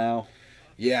bye. there now.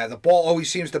 Yeah, the ball always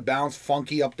seems to bounce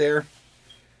funky up there.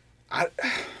 I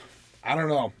don't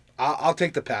know. I'll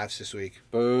take the Pats this week.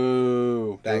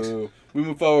 Boo. Thanks. Boo. We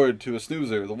move forward to a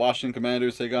snoozer. The Washington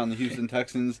Commanders take on the Houston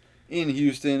Texans in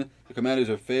Houston. The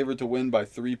Commanders are favored to win by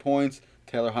 3 points.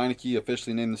 Taylor Heineke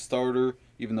officially named the starter,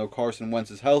 even though Carson Wentz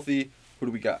is healthy. Who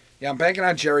do we got? Yeah, I'm banking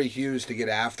on Jerry Hughes to get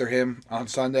after him on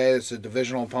Sunday. It's a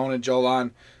divisional opponent,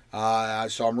 Jolan.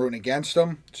 So I'm rooting against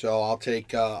him. So I'll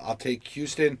take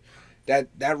Houston.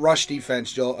 That rush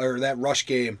defense, or that rush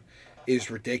game,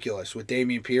 is ridiculous with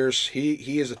Dameon Pierce.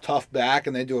 He is a tough back,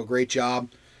 and they do a great job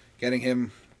getting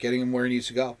him where he needs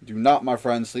to go. Do not, my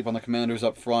friends, sleep on the Commanders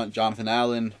up front. Jonathan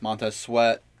Allen, Montez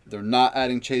Sweat. They're not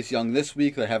adding Chase Young this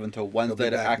week. They have until Wednesday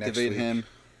to activate him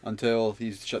until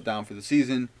he's shut down for the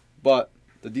season. But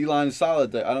the D-line is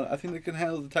solid. I think they can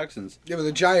handle the Texans. Yeah, but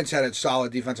the Giants had a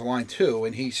solid defensive line too,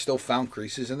 and he still found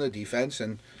creases in the defense.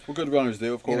 And what good runners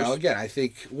do, of course. Again, I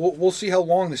think we'll see how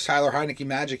long this Tyler Heineke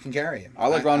magic can carry him. I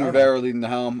like Ron Rivera leading the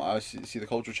helm. I see the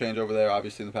culture change over there,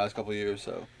 obviously, in the past couple of years.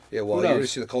 So Yeah, well, Who you're going to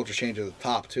knows? see the culture change at the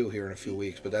top, too, here in a few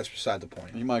weeks, but that's beside the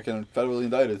point. He might get federally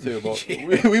indicted too. But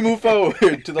Yeah. we move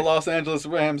forward to the Los Angeles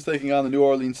Rams taking on the New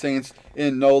Orleans Saints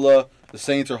in NOLA. The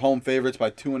Saints are home favorites by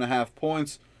 2.5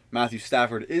 points. Matthew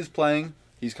Stafford is playing.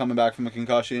 He's coming back from a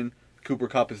concussion. Cooper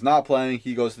Kupp is not playing.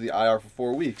 He goes to the IR for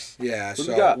 4 weeks. Yeah, What do we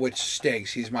so got? which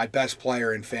stinks. He's my best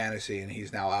player in fantasy, and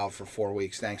he's now out for 4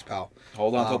 weeks. Thanks, pal.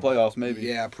 Hold on till playoffs, maybe.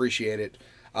 Yeah, appreciate it.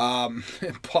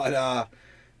 But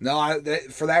no,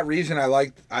 for that reason, I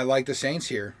like the Saints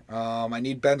here. I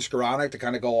need Ben Skoranek to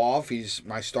kind of go off. He's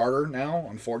my starter now,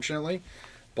 unfortunately.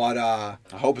 But I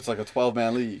hope it's like a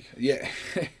 12-man league. yeah,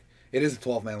 it is a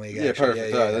 12-man league. Yeah, Actually.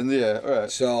 perfect. All right, then all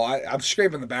right. So I'm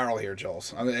scraping the barrel here,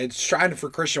 Jules. I mean, it's trying for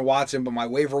Christian Watson, but my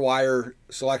waiver wire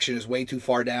selection is way too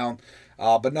far down.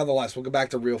 But nonetheless, we'll go back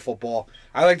to real football.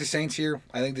 I like the Saints here.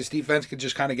 I think this defense could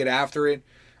just kind of get after it.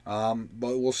 But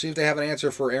we'll see if they have an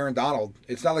answer for Aaron Donald.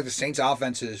 It's not like the Saints'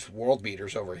 offense is world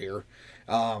beaters over here.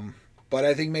 But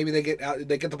I think maybe they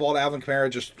get the ball to Alvin Kamara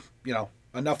just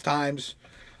enough times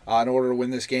in order to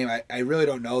win this game. I really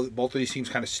don't know. Both of these teams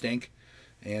kind of stink,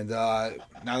 and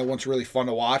neither one's really fun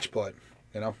to watch. But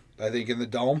I think in the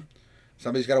dome,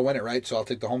 somebody's got to win it, right? So I'll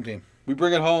take the home team. We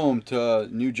bring it home to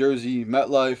New Jersey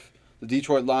MetLife. The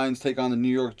Detroit Lions take on the New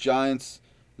York Giants.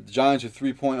 The Giants are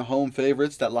 3-point home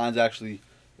favorites. That line's actually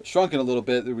shrunken a little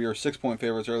bit. We were 6-point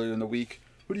favorites earlier in the week.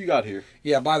 Who do you got here?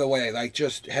 Yeah, by the way,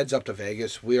 just heads up to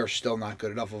Vegas, we are still not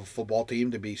good enough of a football team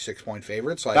to be 6-point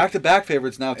favorites. Back-to-back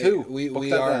favorites now too.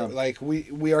 We are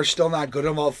we are still not good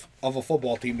enough of a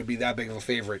football team to be that big of a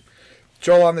favorite.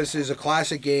 Joel, this is a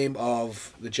classic game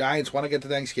of the Giants want to get to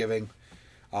Thanksgiving,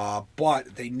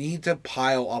 but they need to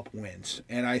pile up wins,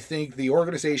 and I think the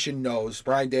organization knows,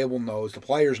 Brian Dable knows, the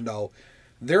players know.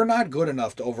 They're not good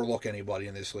enough to overlook anybody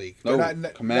in this league. No,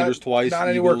 Commanders twice, not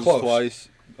anywhere Eagles close.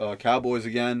 twice, Cowboys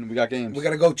again. We got games. We got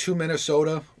to go to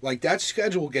Minnesota. That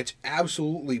schedule gets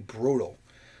absolutely brutal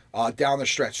down the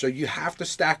stretch. So you have to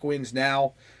stack wins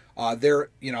now.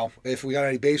 If we got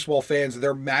any baseball fans,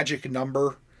 their magic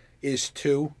number is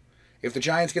 2. If the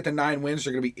Giants get to 9 wins,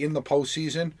 they're going to be in the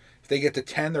postseason. If they get to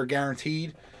 10, they're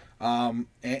guaranteed.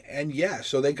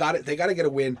 So they got it. They got to get a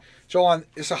win. So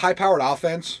it's a high-powered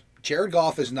offense. Jared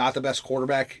Goff is not the best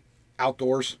quarterback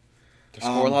outdoors. They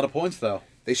score a lot of points though.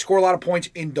 They score a lot of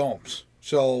points in domes.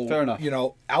 So fair enough.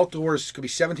 Outdoors could be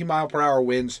 17-mile-per-hour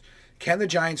winds. Can the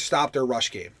Giants stop their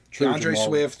rush game? True, DeAndre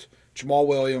Swift, Jamal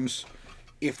Williams.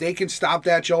 If they can stop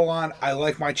that, Jolan, I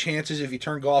like my chances. If you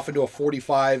turn Goff into a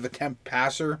 45 attempt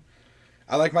passer,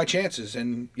 I like my chances.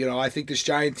 And I think this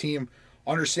Giant team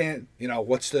understand.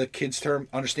 What's the kids' term?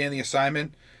 Understand the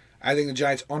assignment. I think the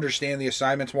Giants understand the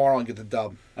assignment tomorrow and get the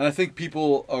dub. And I think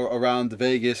people around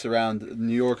Vegas, around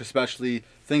New York especially,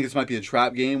 think this might be a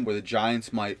trap game where the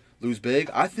Giants might lose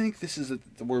big. I think this is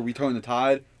where we turn the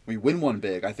tide. We win one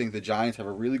big. I think the Giants have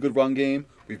a really good run game.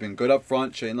 We've been good up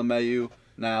front. Shane LeMahieu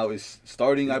now is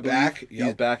starting, I believe. Back. Yep.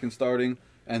 He's back and starting.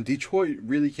 And Detroit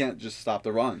really can't just stop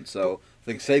the run. So I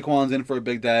think Saquon's in for a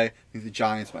big day. I think the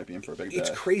Giants might be in for a big day.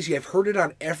 It's crazy. I've heard it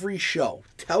on every show,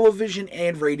 television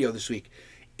and radio this week.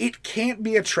 It can't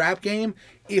be a trap game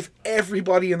if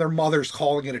everybody and their mother's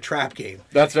calling it a trap game.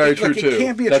 That's very true, too. It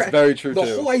can't be a That's very true, The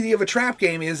too. whole idea of a trap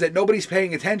game is that nobody's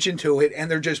paying attention to it and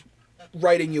they're just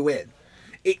writing you in.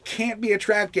 It can't be a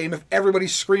trap game if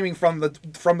everybody's screaming from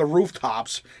the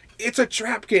rooftops. It's a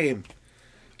trap game.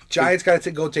 Giants got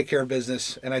to go take care of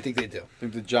business, and I think they do. I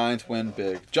think the Giants win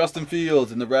big. Justin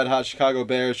Fields and the red-hot Chicago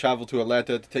Bears travel to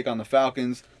Atlanta to take on the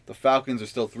Falcons. The Falcons are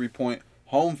still 3-point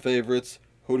home favorites.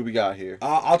 Who do we got here?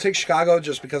 I'll take Chicago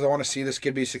just because I want to see this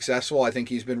kid be successful. I think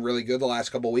he's been really good the last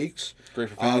couple weeks. Great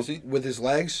for fantasy. With his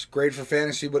legs, great for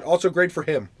fantasy, but also great for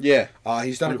him. Yeah.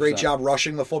 He's done a great 100%. job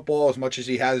rushing the football as much as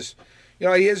he has.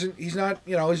 He's not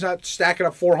stacking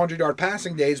up 400-yard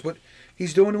passing days, but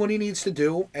he's doing what he needs to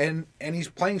do, and he's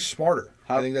playing smarter.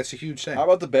 I think that's a huge thing. How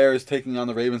about the Bears taking on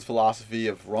the Ravens' philosophy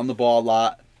of run the ball a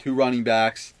lot, 2 running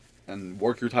backs, and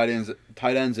work your tight ends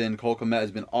in? Cole Kmet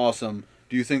has been awesome.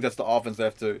 Do you think that's the offense they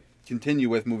have to continue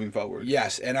with moving forward?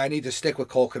 Yes, and I need to stick with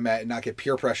Cole Kmet and not get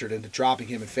peer pressured into dropping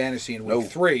him in fantasy in week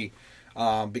 3,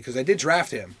 because I did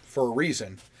draft him for a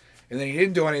reason, and then he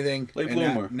didn't do anything. Late and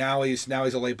bloomer. Now he's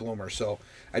a late bloomer. So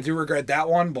I do regret that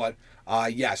one, but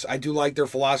yes, I do like their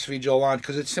philosophy, Jolan,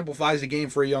 because it simplifies the game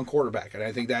for a young quarterback, and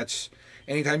I think that's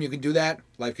anytime you can do that,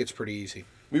 life gets pretty easy.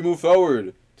 We move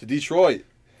forward to Detroit,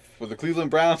 where the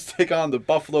Cleveland Browns take on the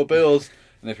Buffalo Bills,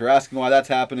 and if you're asking why that's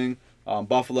happening,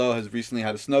 Buffalo has recently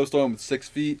had a snowstorm with 6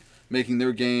 feet, making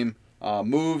their game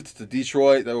moved to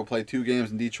Detroit. They will play 2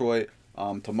 games in Detroit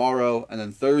tomorrow, and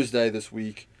then Thursday this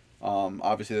week.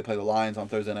 Obviously, they play the Lions on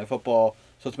Thursday Night Football.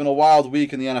 So it's been a wild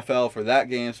week in the NFL for that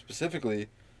game specifically.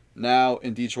 Now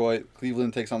in Detroit,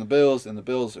 Cleveland takes on the Bills, and the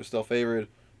Bills are still favored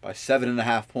by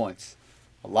 7.5 points.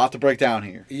 A lot to break down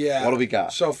here. Yeah. What do we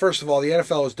got? So first of all, the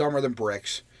NFL is dumber than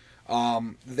bricks.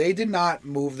 They did not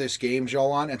move this game,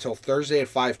 Jolan, until Thursday at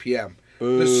 5 p.m.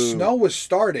 Boo. The snow was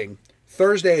starting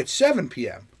Thursday at 7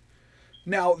 p.m.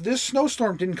 Now, this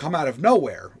snowstorm didn't come out of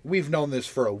nowhere. We've known this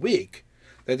for a week,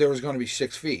 that there was going to be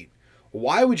 6 feet.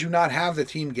 Why would you not have the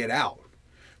team get out?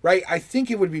 Right? I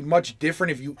think it would be much different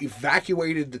if you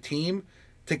evacuated the team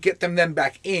to get them then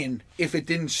back in if it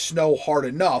didn't snow hard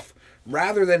enough,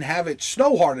 rather than have it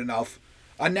snow hard enough,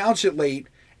 announce it late,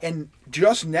 and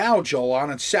just now, Joel,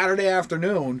 on a Saturday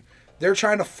afternoon, they're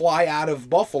trying to fly out of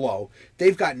Buffalo.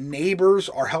 They've got neighbors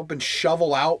are helping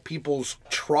shovel out people's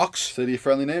trucks.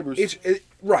 City-friendly neighbors.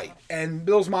 Right, and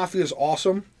Bills Mafia is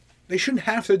awesome. They shouldn't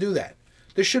have to do that.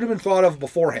 This should have been thought of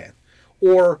beforehand.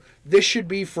 Or this should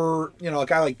be for, a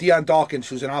guy like Deion Dawkins,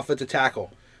 who's an offensive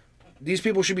tackle. These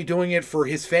people should be doing it for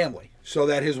his family so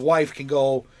that his wife can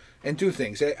go and do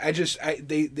things.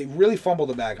 They really fumbled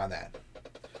the bag on that.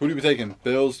 Who do you be taking?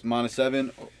 Bills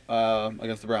 -7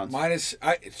 against the Browns.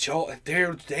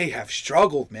 They have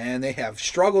struggled, man. They have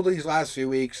struggled these last few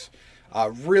weeks.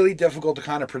 Really difficult to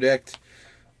kind of predict.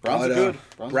 Browns are good.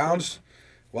 Browns.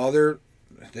 Well, they're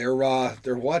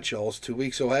what, Joel? 2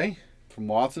 weeks away From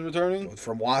Watson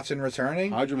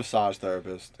returning. How'd your massage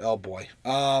therapist? Oh boy.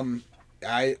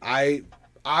 I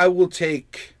will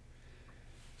take.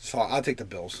 So I'll take the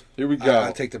Bills. Here we go.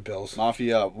 I'll take the Bills.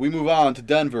 Mafia. We move on to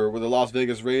Denver, where the Las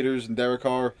Vegas Raiders and Derek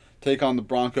Carr take on the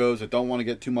Broncos. I don't want to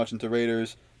get too much into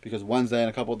Raiders because Wednesday in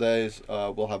a couple of days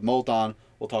we'll have Molt on.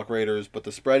 We'll talk Raiders, but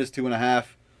the spread is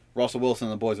 2.5. Russell Wilson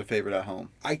and the boys are favored at home.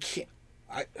 I can't.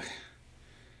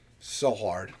 So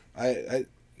hard. And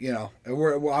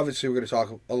we're obviously we're going to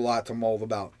talk a lot to Mold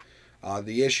about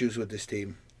the issues with this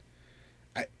team.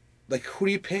 Who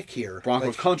do you pick here?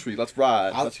 Broncos country. Let's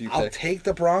ride. That's who you pick. I'll take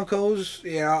the Broncos,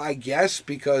 I guess,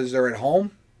 because they're at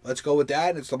home. Let's go with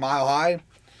that. It's the Mile High.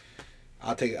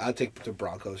 I'll take the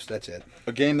Broncos. That's it.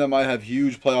 A game that might have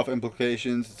huge playoff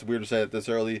implications. It's weird to say it this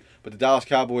early, but the Dallas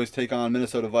Cowboys take on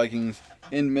Minnesota Vikings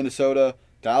in Minnesota.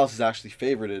 Dallas is actually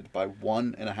favored by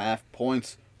 1.5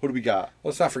 points. Who do we got?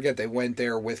 Let's not forget they went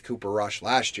there with Cooper Rush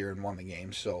last year and won the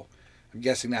game, so I'm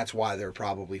guessing that's why they're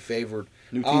probably favored.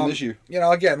 New team this year.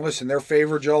 Again, listen, they're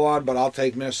favored, Joel, but I'll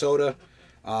take Minnesota.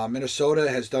 Minnesota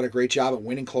has done a great job at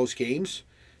winning close games,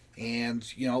 and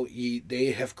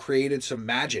they have created some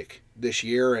magic this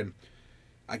year. And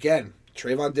again,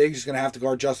 Trayvon Diggs is going to have to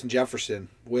guard Justin Jefferson,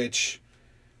 which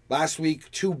last week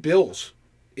 2 Bills,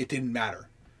 it didn't matter.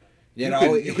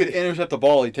 You could intercept the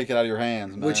ball, he'd take it out of your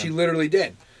hands, man. Which he literally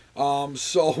did.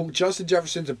 So Justin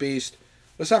Jefferson's a beast.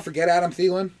 Let's not forget Adam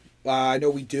Thielen. I know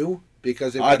we do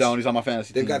because I don't. He's on my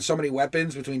fantasy team. They've got so many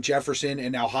weapons between Jefferson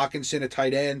and now Hawkinson at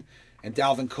tight end and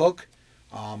Dalvin Cook.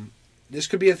 This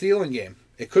could be a Thielen game.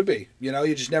 It could be. You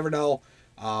just never know.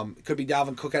 It could be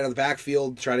Dalvin Cook out of the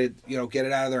backfield, try to get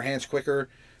it out of their hands quicker.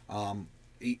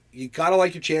 You gotta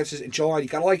like your chances, and Joel, you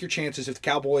gotta like your chances if the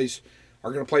Cowboys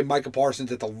are going to play Micah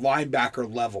Parsons at the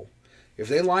linebacker level. If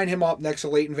they line him up next to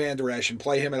Leighton Vander Esch and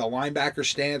play him at a linebacker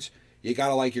stance, you got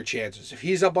to like your chances. If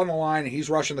he's up on the line and he's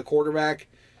rushing the quarterback,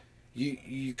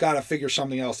 you got to figure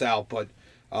something else out. But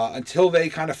until they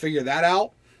kind of figure that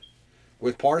out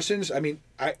with Parsons,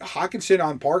 Hawkinson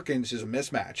on Parkins is a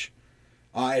mismatch.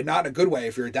 And not in a good way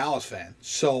if you're a Dallas fan.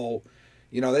 So,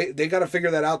 they got to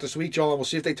figure that out this week, Joel, and we'll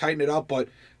see if they tighten it up. But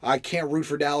I can't root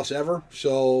for Dallas ever,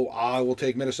 so I will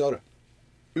take Minnesota.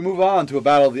 We move on to a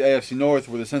battle of the AFC North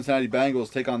where the Cincinnati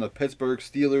Bengals take on the Pittsburgh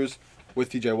Steelers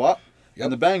with TJ Watt. Yep.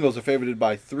 And the Bengals are favored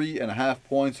by 3.5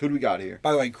 points. Who do we got here?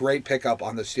 By the way, great pickup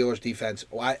on the Steelers defense.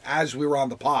 As we were on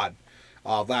the pod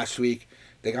last week,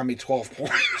 they got me 12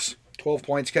 points. 12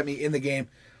 points kept me in the game.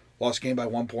 Lost game by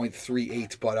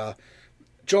 1.38. But,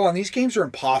 Joel, these games are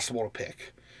impossible to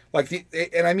pick. The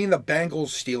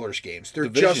Bengals Steelers games. They're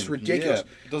just ridiculous.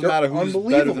 Yeah. It doesn't matter who's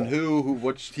better than who,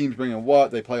 which team's bringing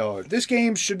what. They play hard. This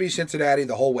game should be Cincinnati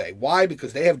the whole way. Why?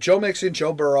 Because they have Joe Mixon,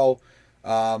 Joe Burrow,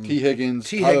 T. Higgins,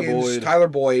 Tyler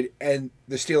Boyd, and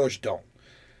the Steelers don't.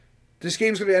 This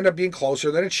game's going to end up being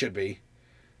closer than it should be.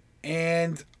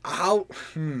 And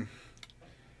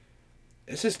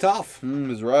this is tough.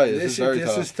 Is right. This is very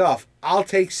tough. This is tough. I'll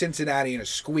take Cincinnati in a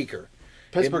squeaker.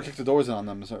 Pittsburgh kicked the doors in on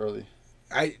them so early.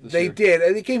 They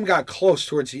did. The game got close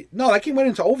towards the... No, that game went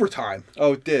into overtime.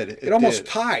 Oh, it did. It almost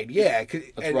tied. Yeah.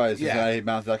 That's right. Cincinnati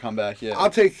bounced that comeback. Yeah. I'll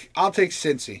take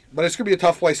Cincy, but it's gonna be a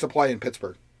tough place to play in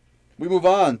Pittsburgh. We move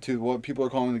on to what people are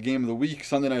calling the game of the week.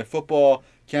 Sunday Night Football.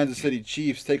 Kansas City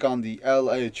Chiefs take on the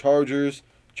L.A. Chargers.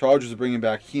 Chargers are bringing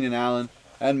back Keenan Allen.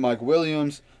 and Mike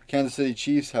Williams. Kansas City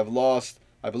Chiefs have lost,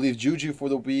 I believe, Juju for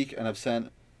the week and have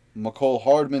sent McCole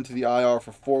Hardman to the IR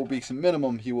for 4 weeks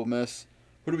minimum. He will miss.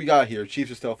 Who do we got here?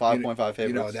 Chiefs are still 5.5 favorites.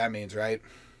 You know what that means, right?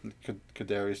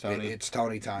 Kadarius Toney. It's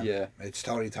Tony time. Yeah. It's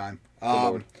Tony time.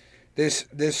 Lord. This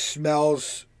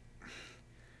smells.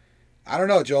 I don't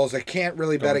know, Jules. I can't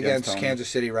really bet against Tony. Kansas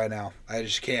City right now. I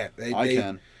just can't. I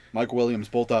can. Mike Williams,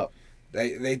 bolt up.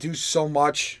 They do so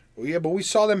much. Yeah, but we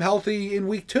saw them healthy in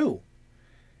week 2,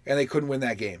 and they couldn't win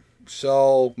that game.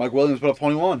 So Mike Williams put up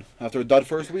 21 after a dud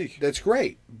first week. that's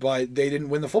great, but they didn't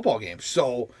win the football game.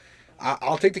 So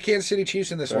I'll take the Kansas City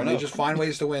Chiefs in this one. enough. They just find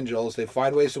ways to win, Jules. They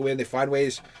find ways to win. They find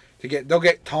ways to get. They'll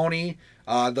get Tony.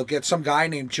 They'll get some guy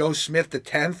named Joe Smith, the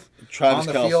 10th, Travis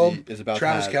on the Kelce field. is about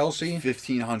Travis to have Kelce.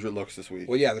 1,500 looks this week.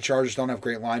 Well, yeah, the Chargers don't have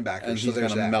great linebackers, And so he's there's going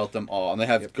to that. melt them all. And they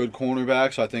have good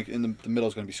cornerbacks, so I think in the middle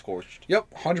is going to be scorched. Yep,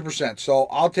 100%. So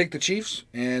I'll take the Chiefs,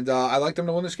 and I like them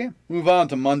to win this game. Move on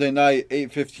to Monday night,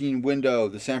 8:15 window.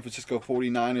 The San Francisco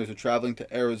 49ers are traveling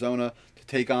to Arizona to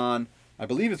take on, I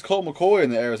believe it's Colt McCoy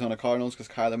in the Arizona Cardinals because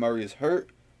Kyler Murray is hurt.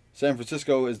 San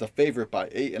Francisco is the favorite by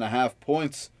 8.5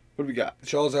 points. What do we got?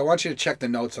 Charles, I want you to check the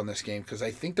notes on this game because I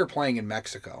think they're playing in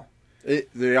Mexico. They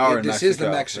are in Mexico. This is the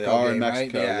Mexico They are game, in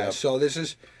Mexico, right? Yeah. yep. So this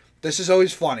is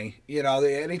always funny. You know,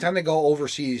 anytime they go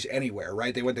overseas anywhere,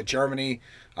 right? They went to Germany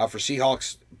for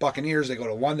Seahawks, Buccaneers. They go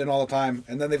to London all the time,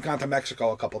 and then they've gone to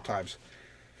Mexico a couple times.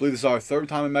 I believe this is our 3rd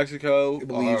time in Mexico. I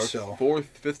believe our so. 4th,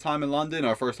 5th time in London.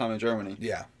 Our 1st time in Germany.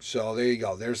 Yeah. So there you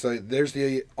go. There's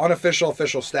the unofficial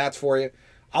official stats for you.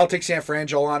 I'll take San Fran,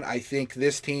 Joel. I think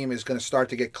this team is going to start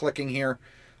to get clicking here.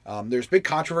 There's big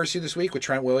controversy this week with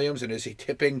Trent Williams, and is he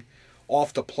tipping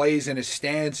off the plays in his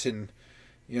stance? And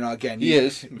you know, again, He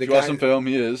is. If you watch some film,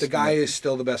 he is. The guy is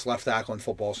still the best left tackle in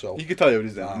football. So He can tell you what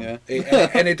he's doing, yeah.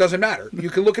 and it doesn't matter. You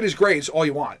can look at his grades all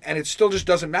you want, and it still just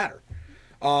doesn't matter.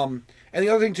 And the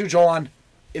other thing too, Joel,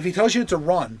 if he tells you it's a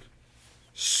run,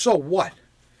 so what?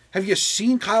 Have you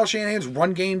seen Kyle Shanahan's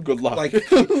run game? Good luck. Like,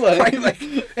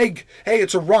 hey,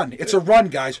 it's a run. It's a run,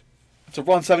 guys. It's a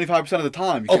run 75% of the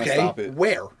time. You can't Okay, stop it.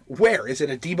 where is it?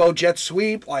 A Debo jet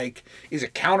sweep? Like, is a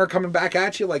counter coming back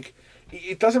at you? Like,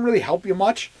 it doesn't really help you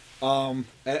much,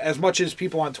 as much as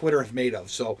people on Twitter have made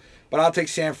of. So, but I'll take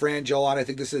San Fran, Joel. I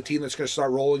think this is a team that's going to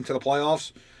start rolling to the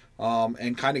playoffs,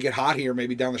 and kind of get hot here,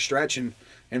 maybe down the stretch, and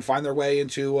find their way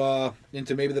into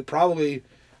maybe probably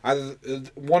either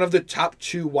one of the top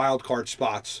 2 wild card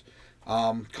spots,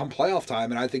 come playoff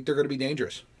time, and I think they're going to be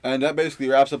dangerous. And that basically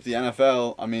wraps up the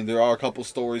NFL. I mean, there are a couple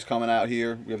stories coming out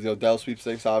here. We have the Odell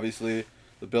sweepstakes, obviously.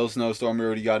 The Bills snowstorm we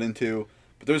already got into.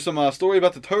 But there's some story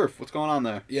about the turf. What's going on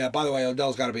there? Yeah, by the way,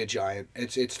 Odell's got to be a Giant.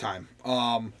 It's time.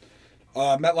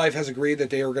 MetLife has agreed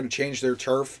that they are going to change their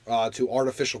turf to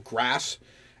artificial grass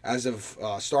as of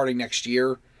starting next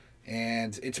year.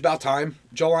 And it's about time.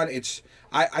 Joel,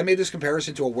 I made this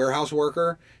comparison to a warehouse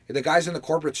worker. The guys in the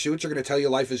corporate suits are going to tell you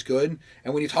life is good.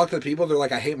 And when you talk to the people, they're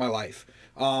like, I hate my life.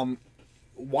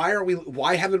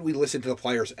 Why haven't we listened to the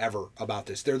players ever about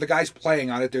this? They're the guys playing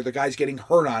on it. They're the guys getting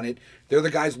hurt on it. They're the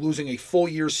guys losing a full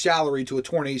year's salary to a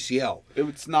torn ACL.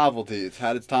 It's novelty. It's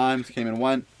had its time. It came and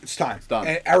went. It's time. It's done.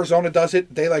 And Arizona does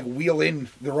it. They wheel in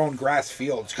their own grass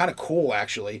field. It's kind of cool,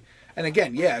 actually. And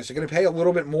again, yeah, is it going to pay a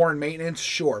little bit more in maintenance?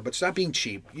 Sure, but stop being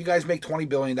cheap. You guys make $20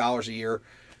 billion a year.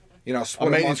 You know, A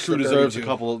split maintenance amongst crew the deserves 32. a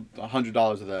couple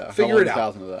 $100 of that. Figure it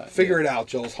out. $100,000 of that. Figure it out,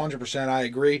 Jules. 100%. I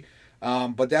agree.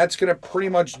 But that's going to pretty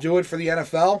much do it for the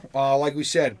NFL. Like we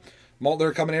said,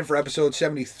 Maltner coming in for episode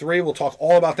 73. We'll talk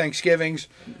all about Thanksgivings.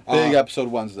 Big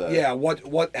episode Wednesday. Yeah,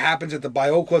 what happens at the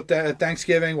Biokla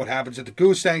Thanksgiving, what happens at the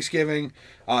Goose Thanksgiving,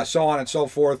 so on and so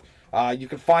forth. You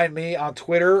can find me on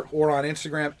Twitter or on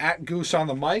Instagram at Goose on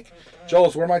the Mic.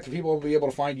 Joel, where might the people be able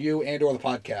to find you and or the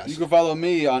podcast? You can follow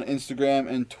me on Instagram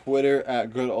and Twitter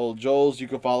at Good Old Joel's. You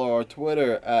can follow our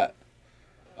Twitter at,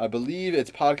 I believe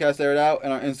it's Podcast Aired Out,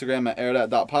 and our Instagram at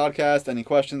airedout.podcast. Any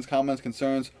questions, comments,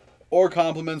 concerns, or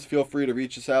compliments, feel free to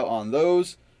reach us out on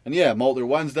those. And yeah, Maltner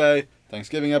Wednesday,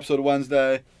 Thanksgiving episode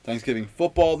Wednesday, Thanksgiving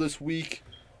football this week.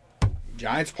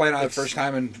 Giants playing on it first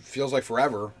time in feels like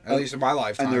forever, at least in my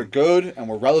lifetime. And they're good, and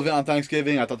we're relevant on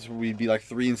Thanksgiving. I thought we'd be like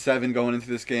 3-7 going into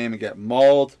this game and get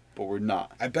mauled, but we're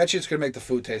not. I bet you it's going to make the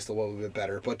food taste a little bit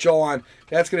better. But Joel,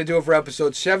 that's going to do it for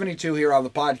episode 72 here on the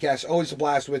podcast. Always a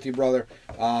blast with you, brother.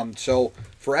 So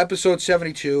for episode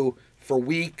 72, for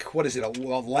week,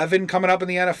 11 coming up in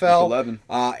the NFL? Week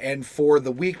 11. And for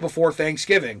the week before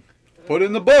Thanksgiving. Put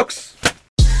in the books.